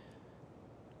is.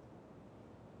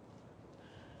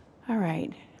 All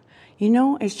right. You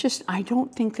know, it's just, I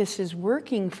don't think this is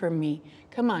working for me.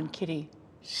 Come on, kitty.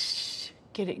 Shh,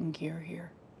 get it in gear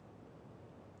here.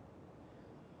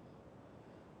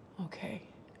 Okay.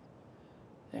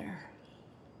 There.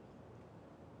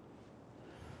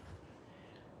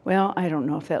 Well, I don't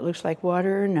know if that looks like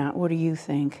water or not. What do you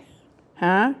think?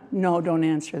 Huh? No, don't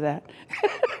answer that.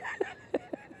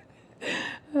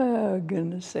 Oh,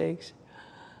 goodness sakes.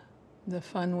 The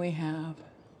fun we have.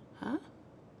 Huh?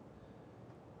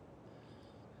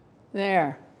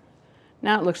 There.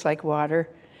 Now it looks like water.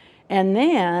 And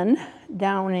then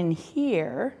down in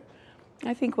here,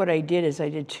 I think what I did is I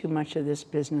did too much of this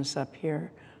business up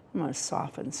here. I'm going to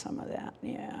soften some of that.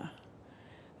 Yeah.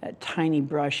 That tiny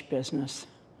brush business.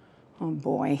 Oh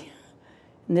boy.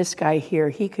 And this guy here,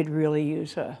 he could really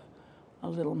use a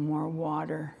little more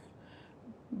water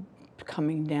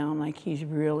coming down, like he's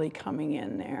really coming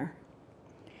in there.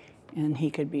 And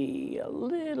he could be a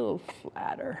little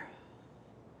flatter.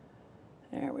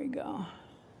 There we go.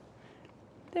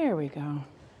 There we go.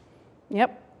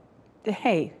 Yep.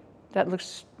 Hey, that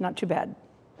looks not too bad.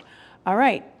 All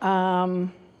right.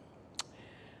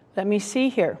 Let me see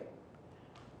here.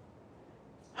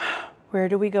 Where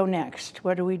do we go next?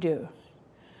 What do we do?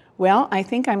 Well, I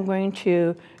think I'm going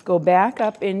to go back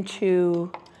up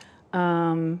into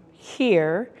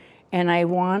here, and I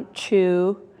want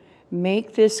to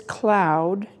make this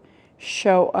cloud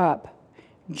show up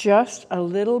just a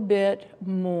little bit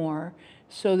more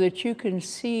so that you can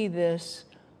see this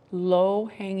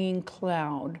low-hanging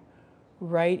cloud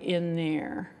right in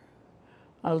there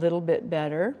a little bit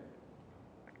better.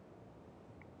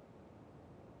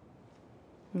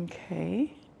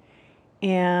 Okay,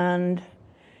 and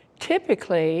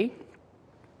typically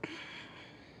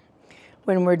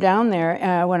when we're down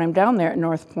there, when I'm down there at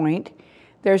North Point,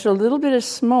 there's a little bit of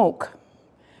smoke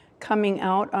coming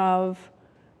out of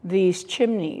these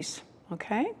chimneys,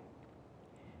 okay?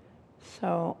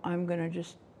 So I'm gonna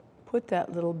just put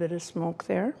that little bit of smoke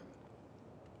there.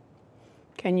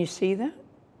 Can you see that?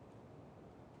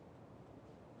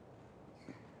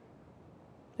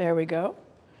 There we go.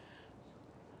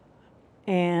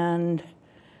 And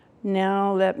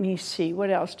now let me see,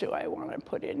 what else do I want to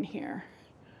put in here?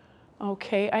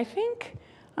 Okay, I think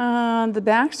the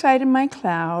back side of my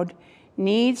cloud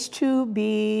needs to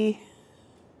be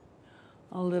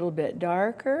a little bit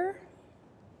darker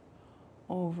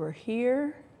over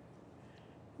here.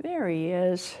 There he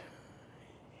is.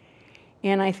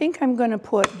 And I think I'm going to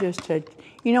put just a,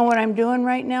 you know what I'm doing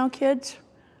right now, kids?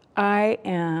 I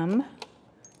am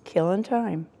killing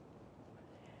time.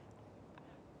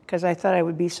 Because I thought I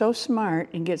would be so smart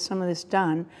and get some of this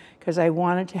done, because I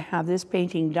wanted to have this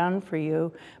painting done for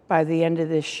you by the end of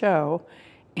this show.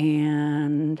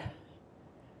 And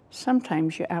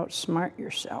sometimes you outsmart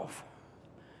yourself.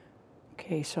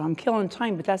 Okay, so I'm killing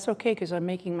time, but that's okay because I'm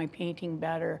making my painting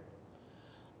better.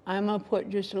 I'm going to put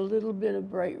just a little bit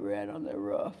of bright red on the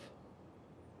roof.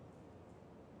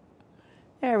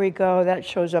 There we go, that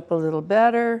shows up a little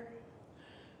better.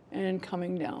 And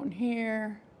coming down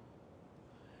here.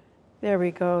 There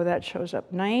we go, that shows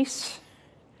up nice.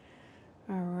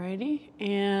 Alrighty,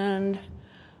 and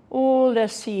oh,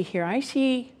 let's see here. I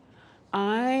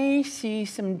see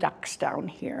some ducks down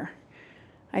here.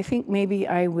 I think maybe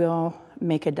I will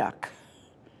make a duck.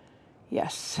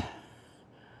 Yes,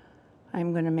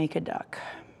 I'm gonna make a duck.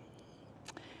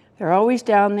 They're always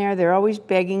down there. They're always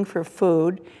begging for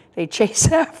food. They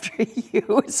chase after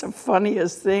you. It's the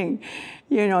funniest thing.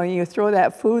 You know, you throw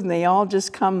that food and they all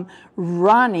just come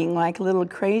running like little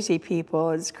crazy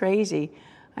people. It's crazy.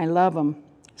 I love them.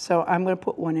 So I'm going to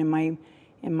put one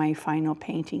in my final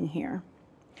painting here,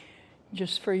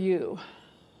 just for you.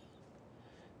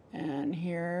 And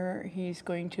here he's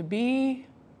going to be.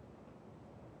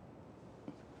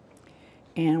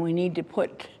 And we need to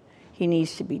put, he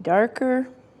needs to be darker.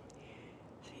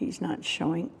 He's not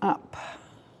showing up.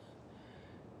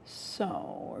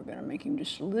 So we're going to make him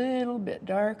just a little bit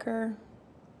darker.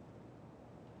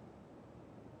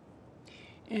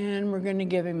 And we're going to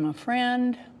give him a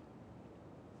friend.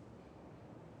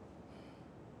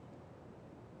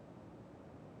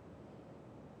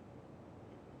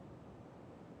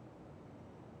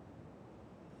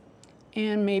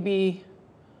 And maybe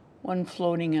one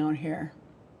floating out here.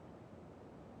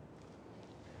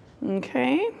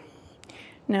 Okay,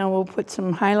 now we'll put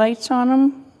some highlights on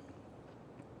them.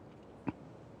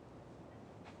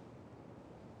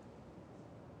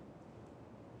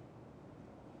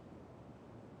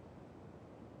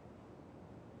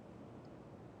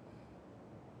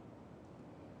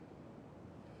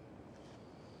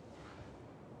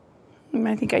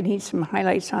 I think I need some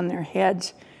highlights on their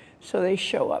heads so they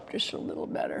show up just a little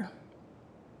better.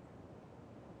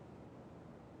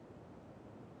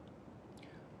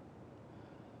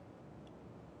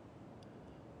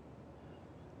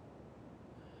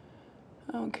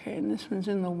 Okay, and this one's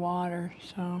in the water,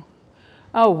 so,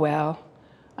 oh well.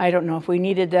 I don't know if we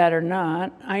needed that or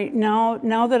not.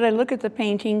 Now that I look at the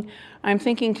painting, I'm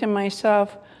thinking to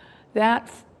myself, that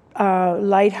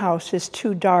lighthouse is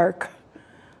too dark.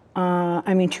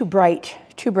 Too bright,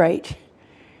 too bright.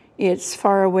 It's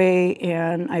far away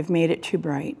and I've made it too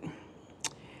bright.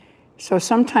 So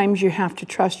sometimes you have to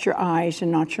trust your eyes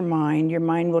and not your mind. Your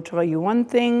mind will tell you one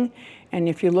thing, and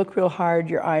if you look real hard,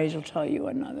 your eyes will tell you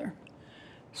another.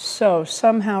 So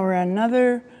somehow or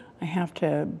another, I have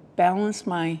to balance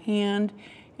my hand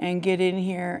and get in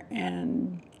here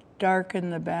and darken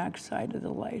the back side of the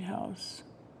lighthouse.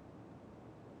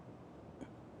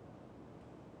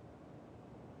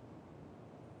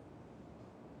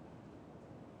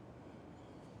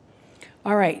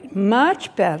 All right,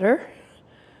 much better,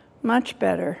 much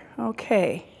better.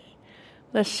 Okay,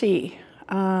 let's see.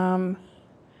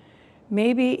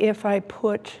 Maybe if I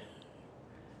put,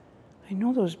 I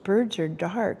know those birds are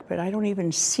dark, but I don't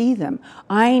even see them.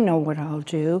 I know what I'll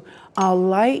do. I'll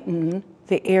lighten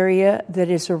the area that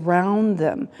is around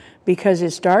them because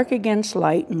it's dark against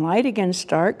light and light against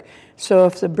dark. So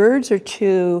if the birds are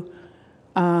too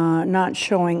not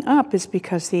showing up, it's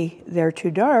because they're too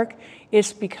dark.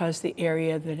 It's because the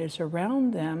area that is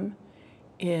around them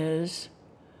is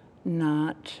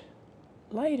not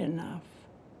light enough.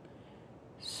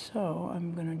 So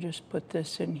I'm going to just put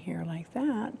this in here like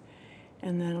that,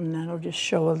 and then that'll just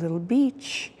show a little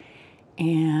beach.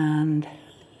 And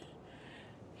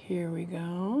here we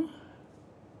go.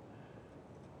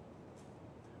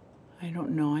 I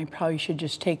don't know, I probably should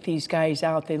just take these guys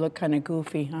out. They look kind of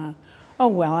goofy, huh? Oh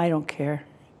well, I don't care.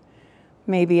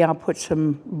 Maybe I'll put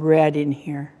some red in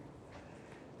here.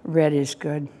 Red is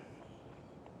good.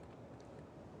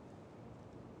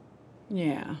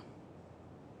 Yeah.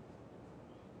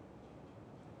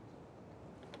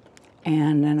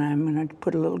 And then I'm going to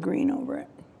put a little green over it.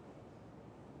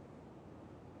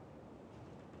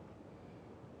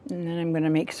 And then I'm going to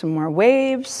make some more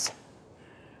waves.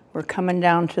 We're coming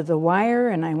down to the wire,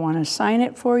 and I want to sign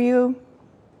it for you.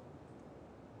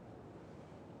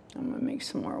 I'm going to make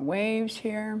some more waves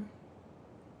here.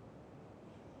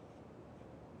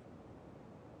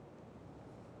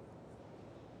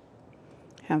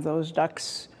 Have those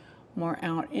ducks more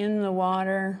out in the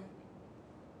water.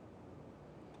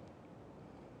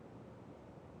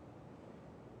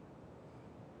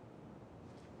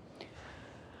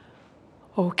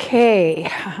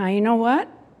 Okay, you know what?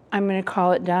 I'm going to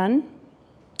call it done.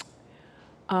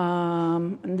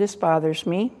 This bothers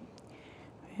me.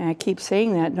 And I keep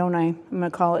saying that, don't I? I'm going to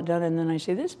call it done, and then I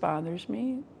say, this bothers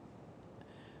me.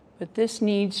 But this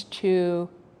needs to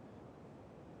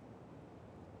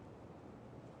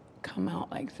come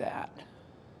out like that.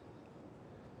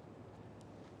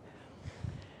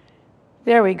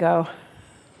 There we go.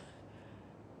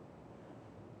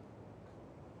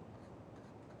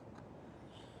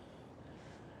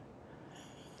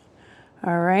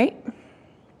 All right.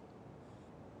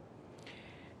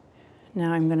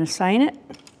 Now I'm going to sign it.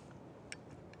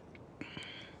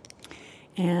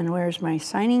 And where's my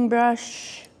signing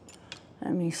brush?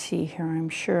 Let me see here. I'm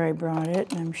sure I brought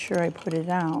it, and I'm sure I put it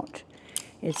out.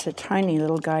 It's a tiny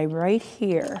little guy right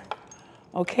here.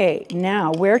 Okay,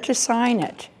 now where to sign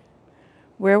it?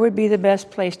 Where would be the best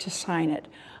place to sign it?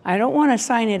 I don't want to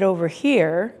sign it over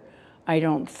here, I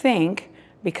don't think,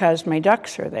 because my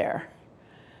ducks are there.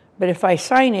 But if I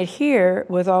sign it here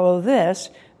with all of this,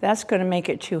 that's going to make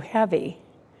it too heavy.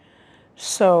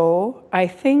 So I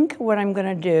think what I'm going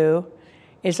to do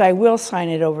is I will sign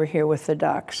it over here with the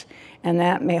ducks, and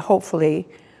that may hopefully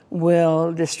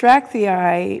will distract the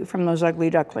eye from those ugly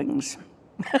ducklings.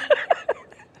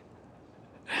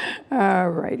 All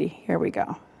righty, here we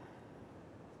go.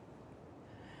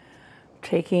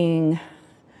 Taking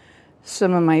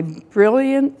some of my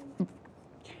brilliant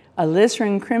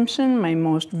alizarin crimson, my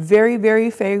most very,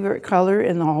 very favorite color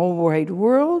in the whole wide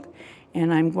world,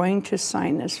 and I'm going to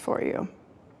sign this for you.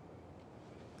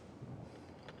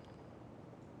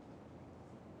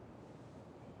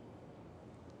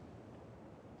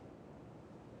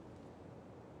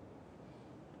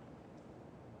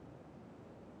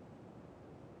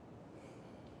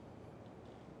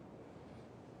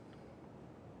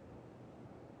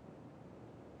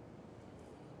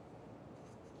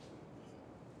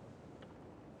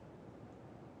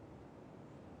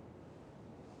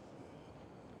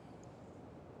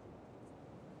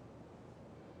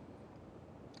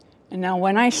 And now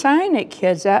when I sign it,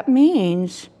 kids, that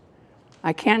means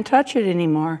I can't touch it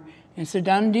anymore. It's a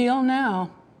done deal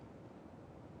now.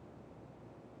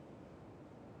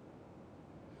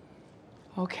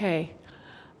 Okay,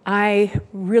 I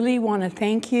really want to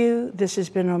thank you. This has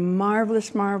been a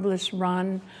marvelous, marvelous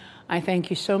run. I thank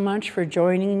you so much for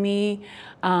joining me.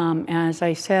 As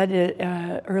I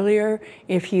said earlier,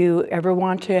 if you ever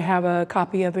want to have a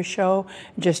copy of a show,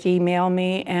 just email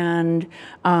me and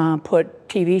put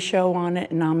TV show on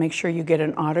it, and I'll make sure you get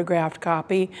an autographed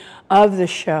copy of the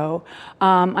show.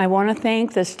 I want to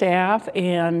thank the staff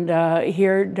and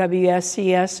here at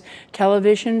WSCS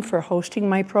Television for hosting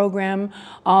my program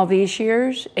all these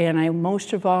years, and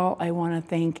most of all, I want to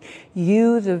thank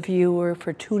you, the viewer,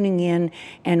 for tuning in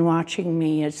and watching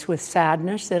me. It's with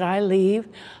sadness that I leave,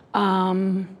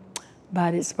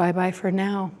 but it's bye-bye for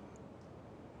now.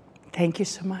 Thank you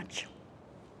so much.